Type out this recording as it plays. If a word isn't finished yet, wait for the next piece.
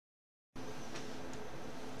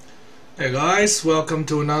Hey guys, welcome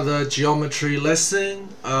to another geometry lesson.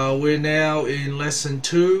 We're now in lesson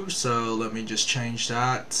 2, so let me just change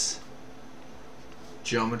that.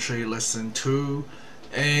 Geometry lesson 2,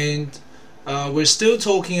 and we're still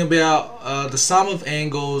talking about the sum of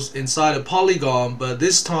angles inside a polygon, but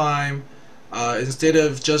this time instead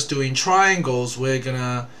of just doing triangles, we're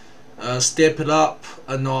gonna step it up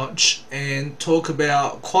a notch and talk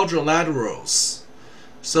about quadrilaterals.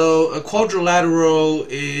 So a quadrilateral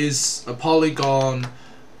is a polygon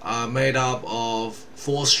made up of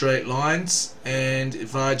 4 straight lines, and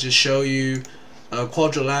if I just show you a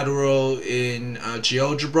quadrilateral in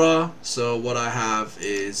Geogebra, so what I have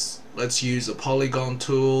is, let's use a polygon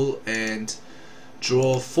tool and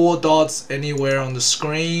draw 4 dots anywhere on the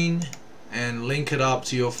screen and link it up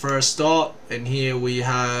to your first dot, and here we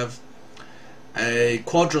have a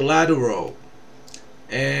quadrilateral.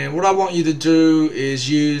 And what I want you to do is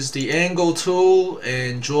use the angle tool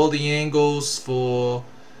and draw the angles for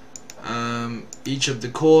each of the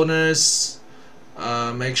corners.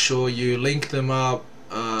 Make sure you link them up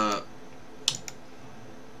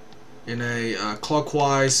in a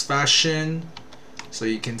clockwise fashion. So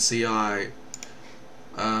you can see I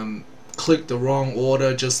clicked the wrong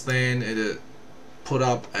order just then. It put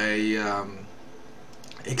up a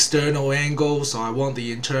external angle, so I want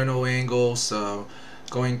the internal angle. So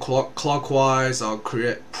going clockwise, I'll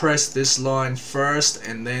press this line first,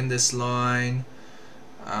 and then this line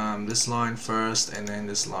first, and then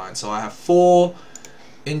this line. So I have 4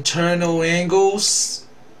 internal angles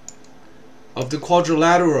of the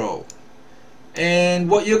quadrilateral. And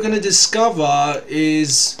what you're going to discover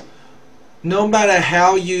is, no matter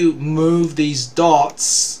how you move these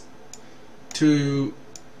dots to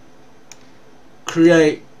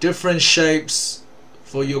create different shapes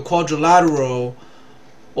for your quadrilateral,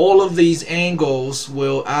 all of these angles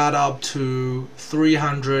will add up to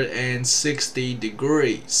 360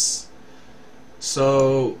 degrees.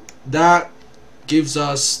 So that gives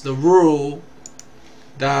us the rule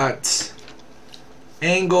that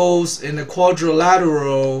angles in the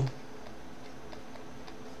quadrilateral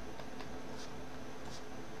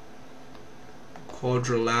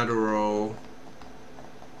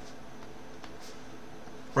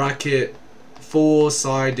bracket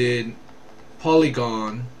 4-sided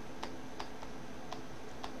polygon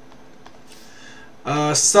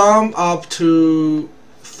sum up to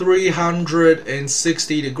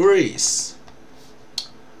 360 degrees.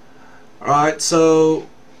 Alright, so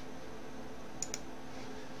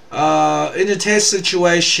in a test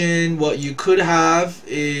situation, what you could have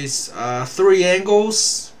is 3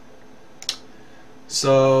 angles.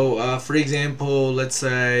 So for example, let's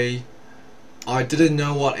say I didn't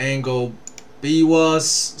know what angle B was,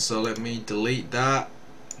 so let me delete that.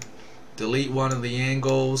 Delete one of the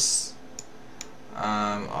angles.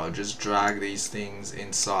 I'll just drag these things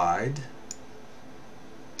inside.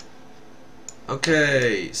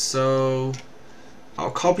 Okay, so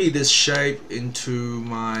I'll copy this shape into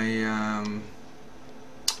my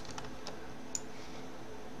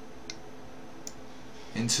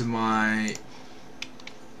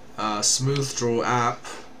Smooth Draw app.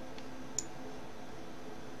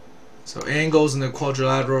 So angles in the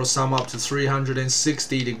quadrilateral sum up to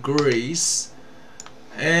 360 degrees.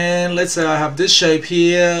 And let's say I have this shape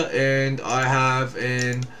here, and I have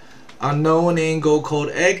an unknown angle called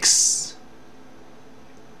X.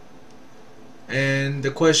 And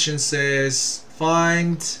the question says,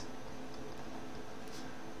 find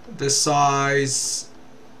the size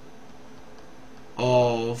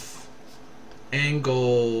of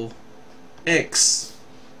angle X.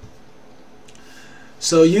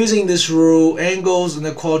 So using this rule, angles in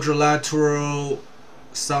the quadrilateral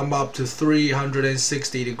sum up to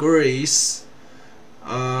 360 degrees.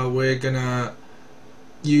 We're gonna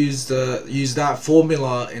use that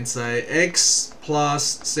formula and say X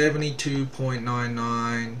plus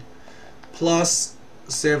 72.99 plus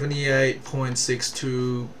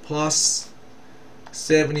 78.62 plus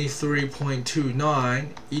 73.29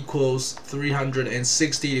 equals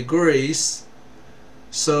 360 degrees.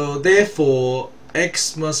 So therefore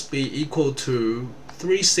X must be equal to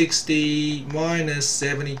 360 minus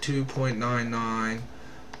 72.99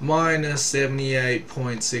 minus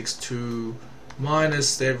 78.62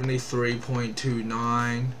 minus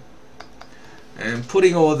 73.29, and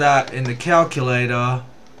putting all that in the calculator,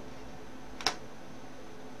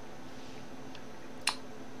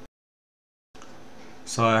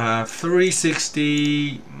 so I have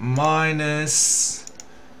 360 minus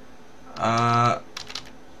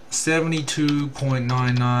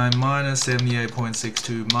 72.99 minus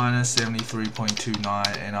 78.62 minus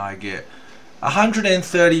 73.29, and I get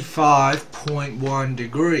 135.1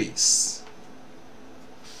 degrees.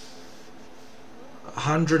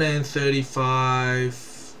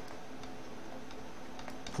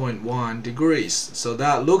 135.1 degrees. So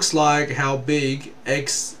that looks like how big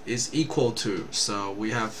x is equal to. So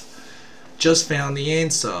we have just found the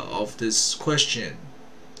answer of this question.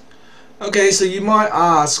 Okay, so you might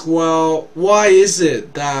ask, well, why is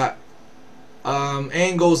it that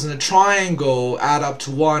angles in a triangle add up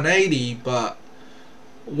to 180, but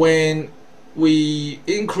when we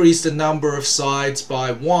increase the number of sides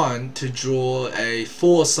by 1 to draw a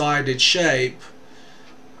four-sided shape,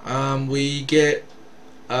 we get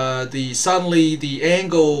suddenly the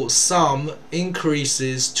angle sum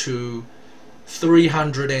increases to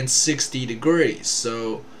 360 degrees.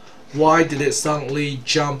 So why did it suddenly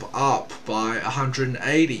jump up by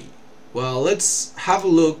 180? Well, let's have a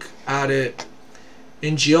look at it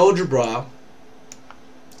in Geogebra.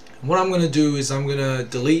 What I'm going to do is I'm going to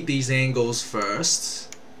delete these angles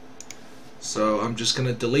first. So I'm just going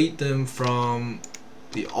to delete them from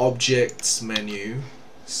the Objects menu.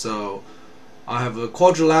 So I have a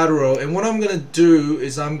quadrilateral, and what I'm going to do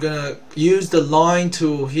is I'm going to use the line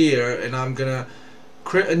tool here, and I'm going to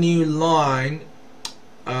create a new line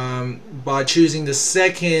by choosing the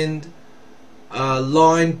second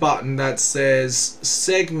line button that says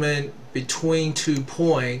segment between 2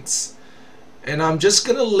 points, and I'm just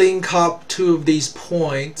going to link up two of these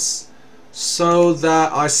points so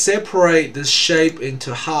that I separate this shape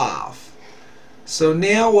into half. So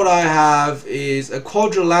now what I have is a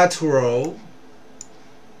quadrilateral,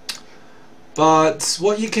 but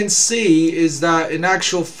what you can see is that in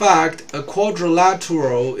actual fact a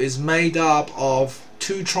quadrilateral is made up of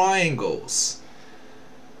two triangles.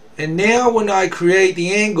 And now when I create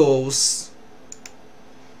the angles,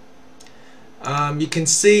 you can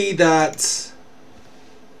see that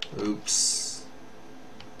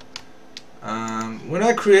when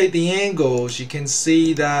I create the angles, you can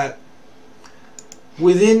see that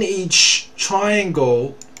within each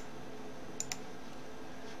triangle,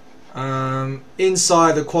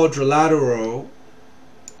 inside the quadrilateral,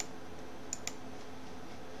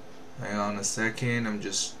 hang on a second, I'm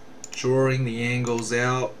just drawing the angles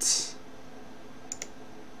out.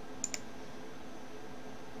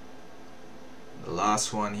 The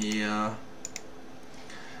last one here.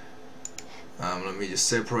 Let me just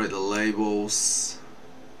separate the labels.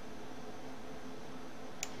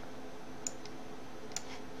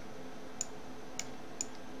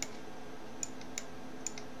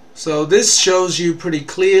 So this shows you pretty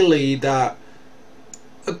clearly that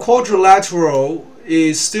a quadrilateral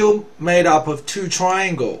is still made up of two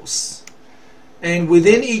triangles, and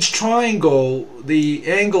within each triangle the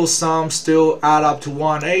angle sums still add up to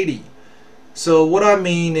 180. So what I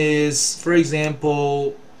mean is, for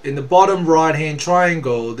example, in the bottom right hand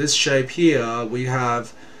triangle, this shape here, we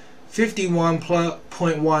have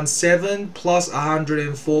 51.17 plus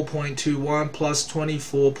 104.21 plus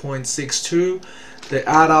 24.62. They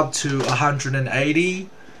add up to 180.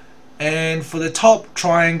 And for the top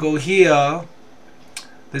triangle here,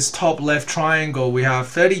 this top left triangle, we have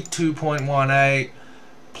 32.18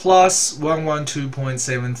 plus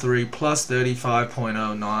 112.73 plus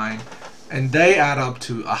 35.09, and they add up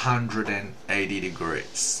to 180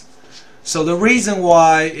 degrees. So the reason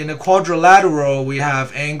why in a quadrilateral we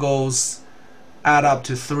have angles add up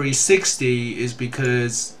to 360 is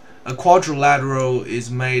because a quadrilateral is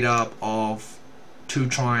made up of two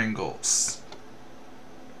triangles.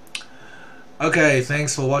 Okay,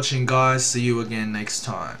 thanks for watching guys. See you again next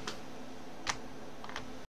time.